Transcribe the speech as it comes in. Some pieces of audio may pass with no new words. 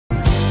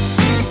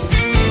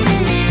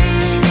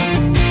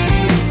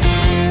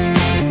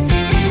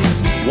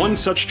One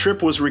such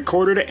trip was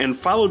recorded and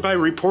followed by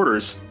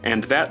reporters,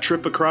 and that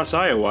trip across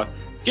Iowa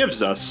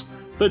gives us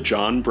the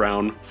John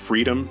Brown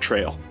Freedom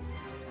Trail.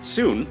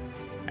 Soon,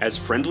 as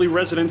friendly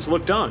residents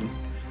looked on,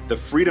 the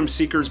freedom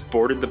seekers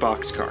boarded the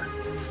boxcar.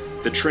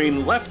 The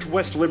train left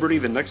West Liberty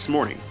the next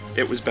morning.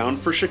 It was bound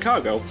for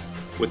Chicago,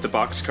 with the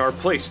boxcar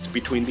placed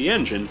between the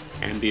engine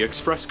and the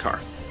express car.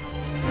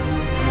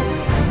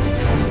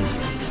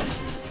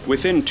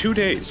 Within 2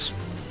 days,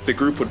 the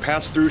group would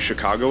pass through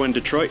Chicago and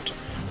Detroit,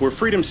 where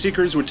freedom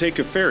seekers would take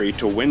a ferry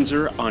to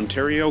Windsor,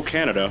 Ontario,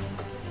 Canada,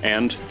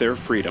 and their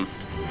freedom.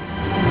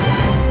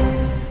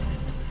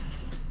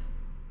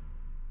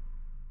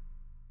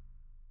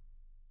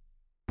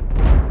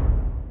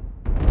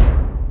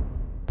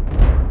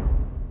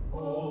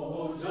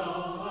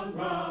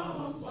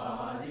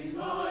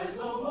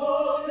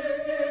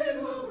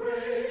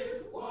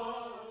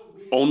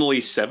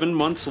 Only 7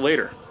 months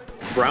later,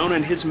 Brown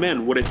and his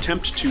men would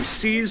attempt to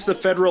seize the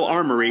federal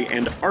armory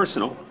and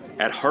arsenal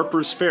at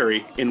Harper's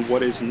Ferry in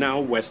what is now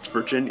West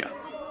Virginia.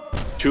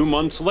 2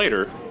 months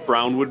later,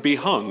 Brown would be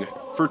hung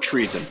for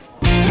treason.